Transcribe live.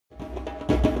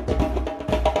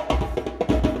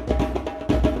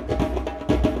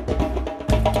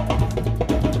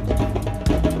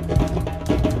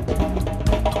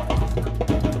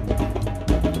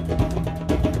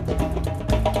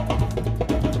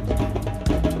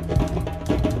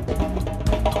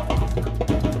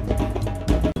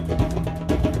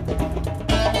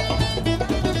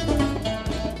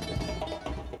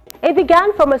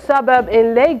began from a suburb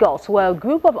in Lagos where a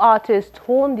group of artists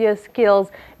honed their skills,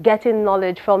 getting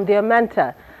knowledge from their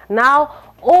mentor. Now,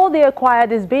 all they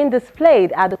acquired is being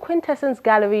displayed at the Quintessence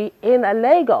Gallery in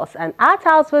Lagos, and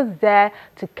Arthouse was there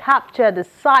to capture the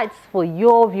sights for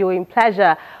your viewing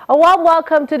pleasure. A warm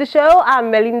welcome to the show.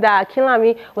 I'm Melinda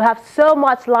Akinlami. We have so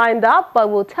much lined up, but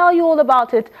we'll tell you all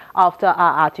about it after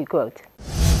our arty quote.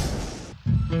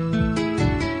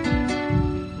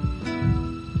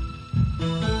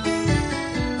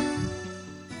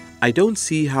 I don't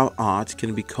see how art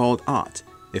can be called art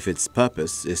if its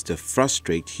purpose is to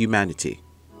frustrate humanity.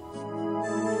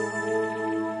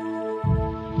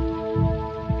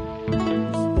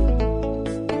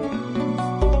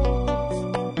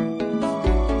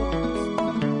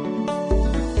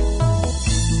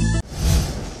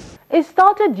 It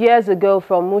started years ago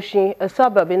from Mushin, a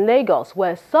suburb in Lagos,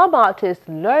 where some artists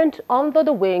learned under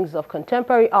the wings of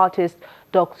contemporary artist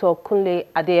Dr. Kunle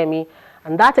Adeyemi.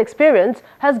 And that experience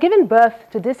has given birth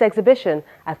to this exhibition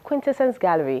at Quintessence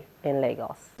Gallery in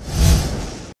Lagos.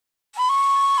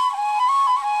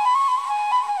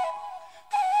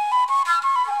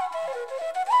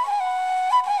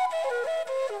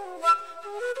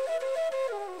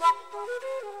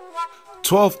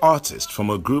 "12 artists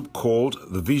from a group called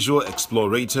the Visual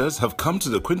Explorators have come to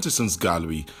the Quintessence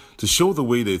Gallery to show the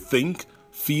way they think,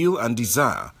 feel and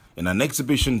desire in an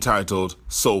exhibition titled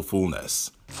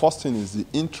Soulfulness." First thing is the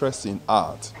interest in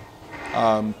art.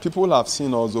 People have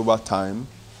seen us over time,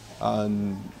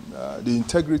 and the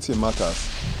integrity matters.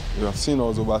 You have seen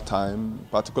us over time,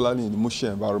 particularly in the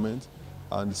Mushin environment,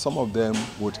 and some of them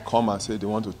would come and say they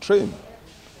want to train.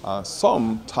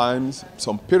 Sometimes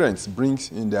some parents bring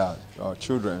in their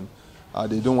children.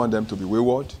 They don't want them to be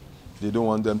wayward. They don't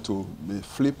want them to be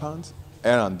flippant,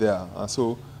 here and there. And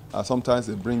so sometimes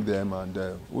they bring them, and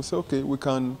we say, okay, we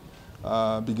can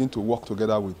begin to work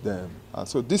together with them. And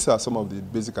so these are some of the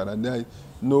basic, and I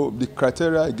know the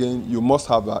criteria again, you must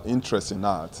have an interest in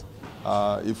art.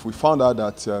 If we found out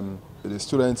that the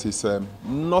student is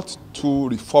not too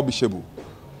refurbishable,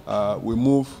 we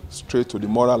move straight to the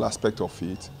moral aspect of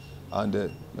it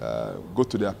and go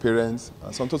to their parents.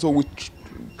 And sometimes so we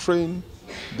train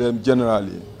them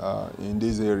generally in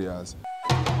these areas.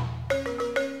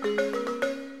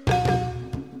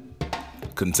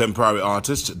 Contemporary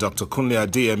artist Dr. Kunle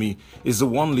Adeyemi is the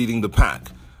one leading the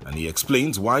pack, and he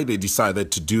explains why they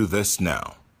decided to do this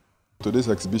now. Today's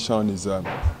exhibition is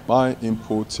my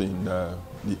input in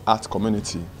the art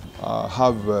community. I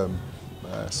have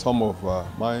some of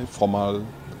my formal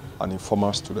and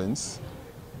informal students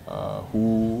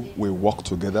who will work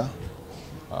together.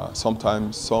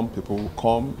 Sometimes some people will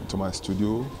come to my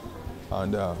studio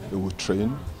and they will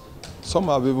train. Some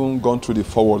have even gone through the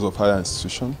 4 walls of higher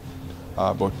institution.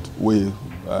 But we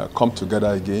come together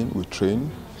again, we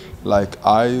train. Like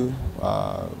I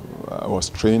was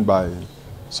trained by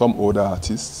some older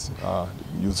artists,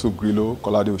 Yusuf Grillo,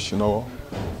 Kolade Oshinowo,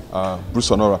 Bruce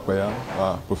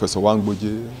Onorapeya, Professor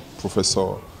Wangboje,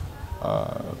 Professor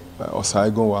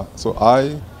Osaigonwa. So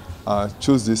I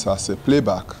choose this as a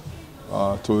playback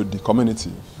to the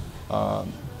community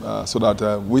so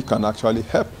that we can actually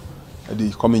help the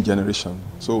coming generation.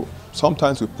 So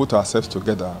sometimes we put ourselves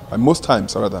together, and most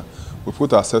times rather, we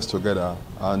put ourselves together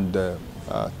and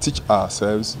teach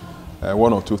ourselves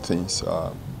 1 or 2 things,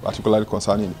 particularly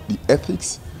concerning the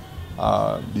ethics,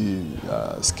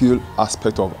 the skill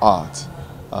aspect of art.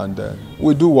 And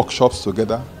we do workshops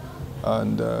together,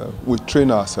 and we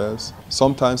train ourselves.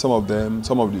 Sometimes some of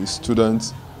the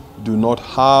students do not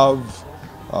have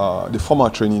the formal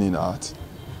training in art,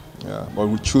 but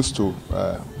we choose to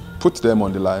put them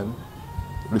on the line,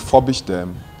 refurbish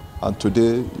them, and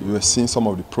today you are seeing some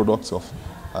of the products of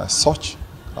such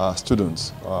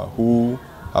students who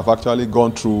have actually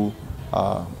gone through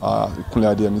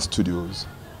Kunle Adeyemi studios.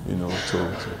 You know,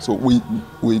 so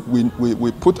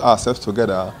we put ourselves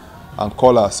together and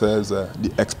call ourselves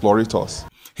the Explorators.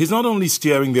 He's not only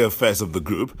steering the affairs of the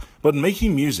group, but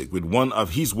making music with one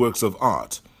of his works of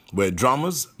art, where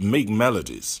drummers make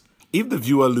melodies. If the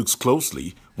viewer looks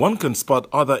closely, one can spot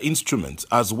other instruments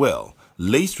as well,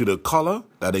 laced with a color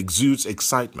that exudes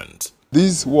excitement.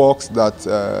 These works that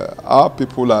our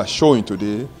people are showing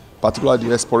today, particularly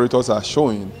the explorators are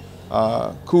showing,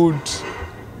 could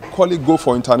quality go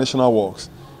for international works.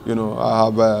 You know, I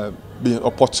have been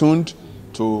opportuned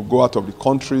to go out of the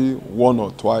country 1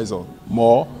 or twice or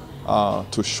more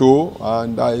to show,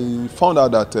 and I found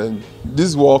out that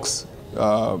these works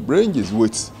ranges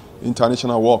with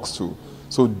international works too.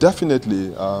 So definitely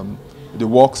the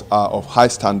works are of high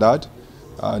standard,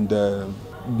 and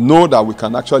know that we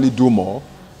can actually do more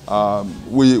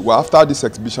after this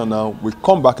exhibition now, we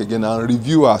come back again and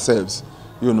review ourselves.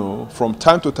 You know, from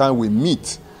time to time we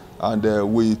meet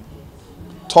and we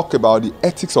talk about the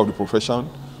ethics of the profession.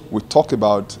 We talk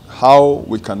about how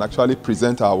we can actually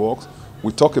present our works.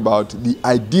 We talk about the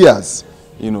ideas,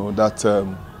 you know, that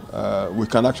we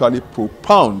can actually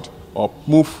propound or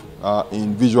move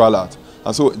in visual art.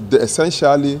 And so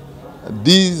essentially,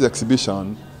 these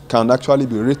exhibitions can actually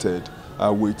be rated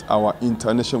with other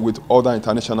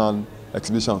international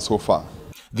exhibitions so far.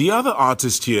 The other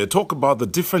artists here talk about the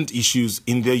different issues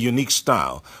in their unique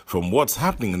style, from what's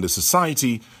happening in the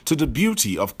society to the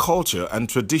beauty of culture and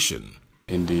tradition.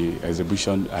 In the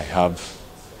exhibition, I have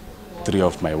 3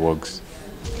 of my works.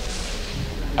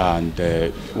 And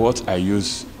what I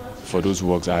use for those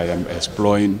works, I am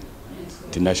exploring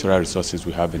the natural resources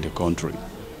we have in the country,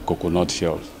 coconut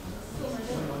shells.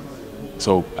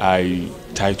 So I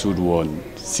titled one,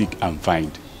 Seek and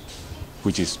Find,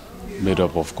 which is made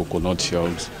up of coconut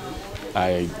shells.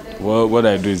 What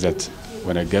I do is that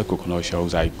when I get coconut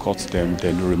shells, I cut them,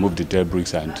 then remove the debris,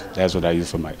 and that's what I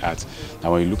use for my art.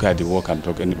 Now when you look at the work I'm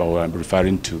talking about, what I'm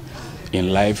referring to,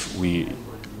 in life we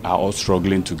are all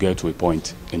struggling to get to a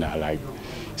point in our life.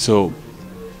 So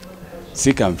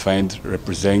Seek and Find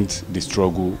represents the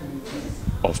struggle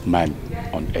of man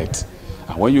on earth.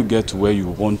 And when you get to where you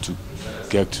want to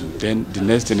get to, then the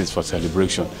next thing is for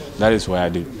celebration. That is why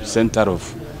at the center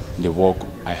of the work,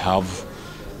 I have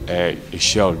a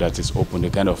shell that is open, a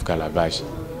kind of calabash.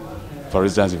 For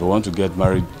instance, if you want to get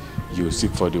married, you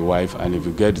seek for the wife, and if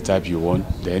you get the type you want,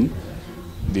 then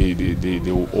they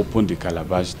will open the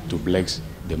calabash to bless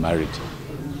the marriage.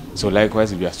 So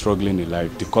likewise, if you are struggling in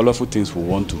life, the colorful things we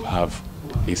want to have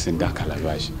is in that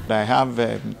calabash. I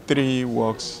have 3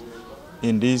 works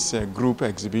in this group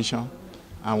exhibition,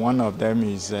 and one of them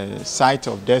is Sight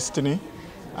of Destiny.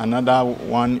 Another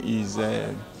one is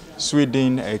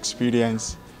Sweden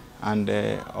Experience, and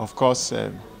of course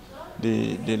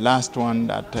the last one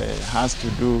that has to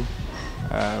do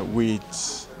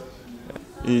with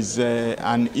is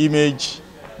an image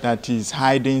that is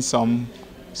hiding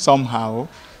somehow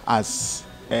as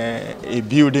a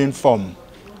building form,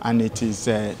 and it is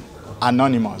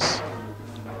anonymous.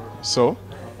 So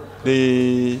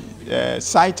the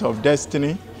Sight of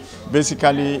Destiny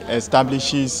basically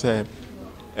establishes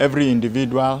every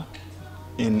individual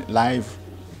in life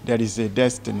there is a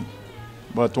destiny,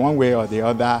 but one way or the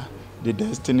other the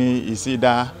destiny is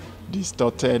either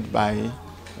distorted by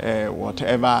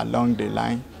whatever along the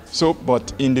line. So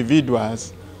but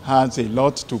individuals has a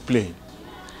lot to play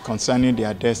concerning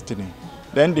their destiny.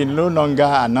 Then the no longer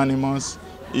anonymous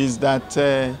is that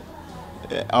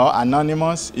or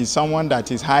anonymous is someone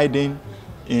that is hiding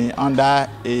under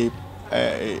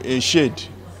a shade,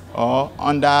 or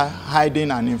under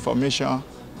hiding an information,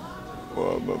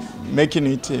 making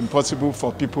it impossible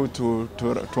for people to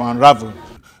unravel.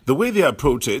 The way they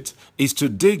approach it is to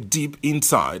dig deep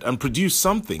inside and produce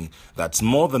something that's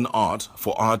more than art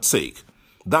for art's sake.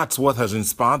 That's what has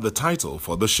inspired the title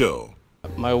for the show.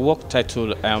 My work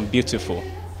title, I Am Beautiful.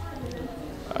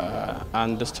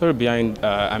 And the story behind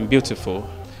I'm Beautiful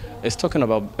is talking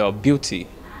about beauty.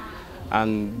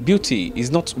 And beauty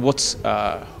is not what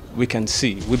we can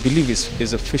see. We believe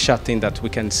is a facial thing that we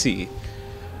can see,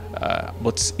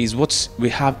 but is what we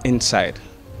have inside,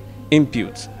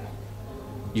 input,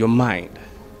 your mind.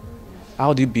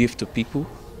 How do you behave to people?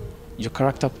 Your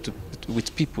character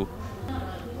with people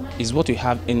is what you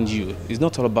have in you. It's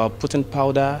not all about putting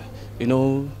powder, you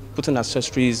know, putting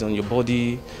accessories on your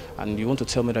body, and you want to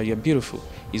tell me that you're beautiful.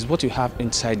 It's what you have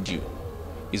inside you.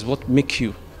 It's what makes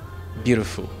you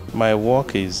beautiful. My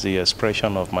work is the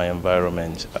expression of my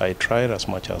environment. I try as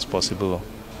much as possible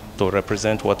to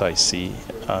represent what I see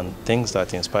and things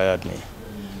that inspired me.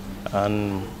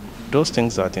 And those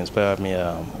things that inspired me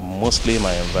are mostly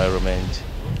my environment,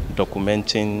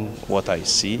 documenting what I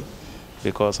see,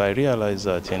 because I realize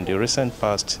that in the recent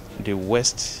past, the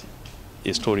West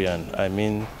historian, I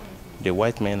mean the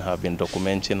white men, have been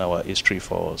documenting our history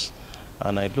for us.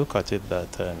 And I look at it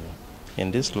that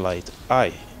in this light,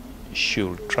 I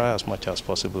should try as much as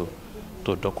possible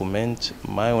to document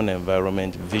my own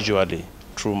environment visually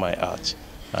through my art.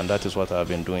 And that is what I've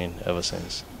been doing ever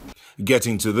since.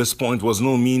 Getting to this point was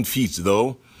no mean feat,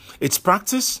 though. It's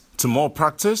practice to more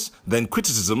practice than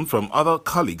criticism from other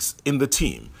colleagues in the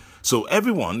team. So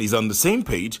everyone is on the same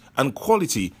page and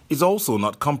quality is also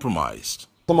not compromised.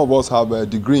 Some of us have a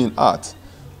degree in art,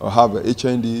 or have a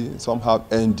HND, some have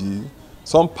ND.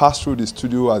 Some pass through the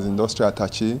studio as industrial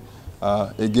attaché.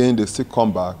 Again, they still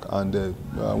come back and they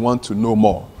want to know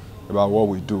more about what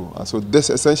we do. And so this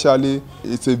essentially,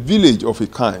 it's a village of a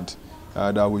kind,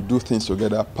 that we do things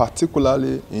together,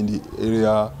 particularly in the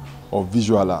area of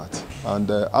visual art. And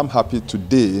I'm happy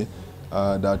today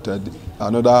that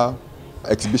another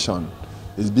exhibition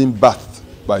is being birthed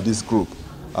by this group.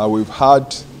 We've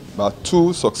had about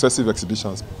 2 successive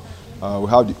exhibitions. We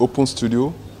have the Open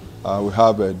Studio, we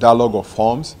have a Dialogue of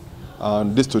Forms,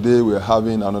 and today we're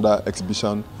having another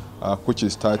exhibition which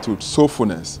is titled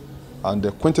Soulfulness. And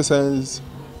the Quintessence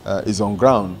is on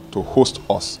ground to host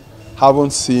us.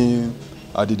 Haven't seen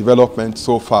the development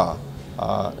so far,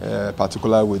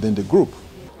 particularly within the group.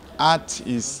 Art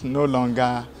is no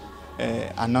longer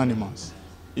anonymous.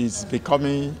 It's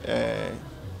becoming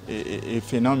a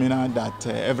phenomenon that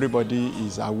everybody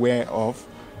is aware of,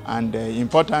 and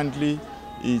importantly,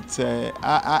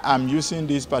 I'm using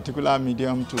this particular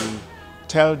medium to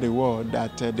tell the world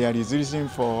that there is reason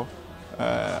for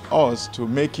us to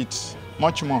make it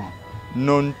much more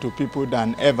known to people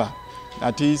than ever.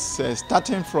 That is,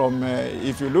 starting from,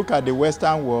 if you look at the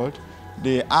Western world,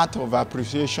 the art of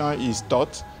appreciation is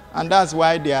taught, and that's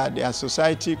why their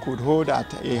society could hold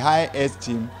at a high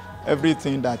esteem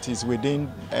everything that is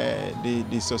within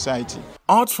the society.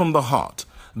 Art from the heart.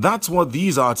 That's what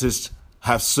these artists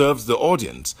have served the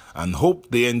audience, and hope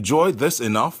they enjoyed this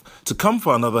enough to come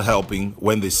for another helping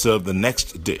when they serve the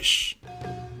next dish.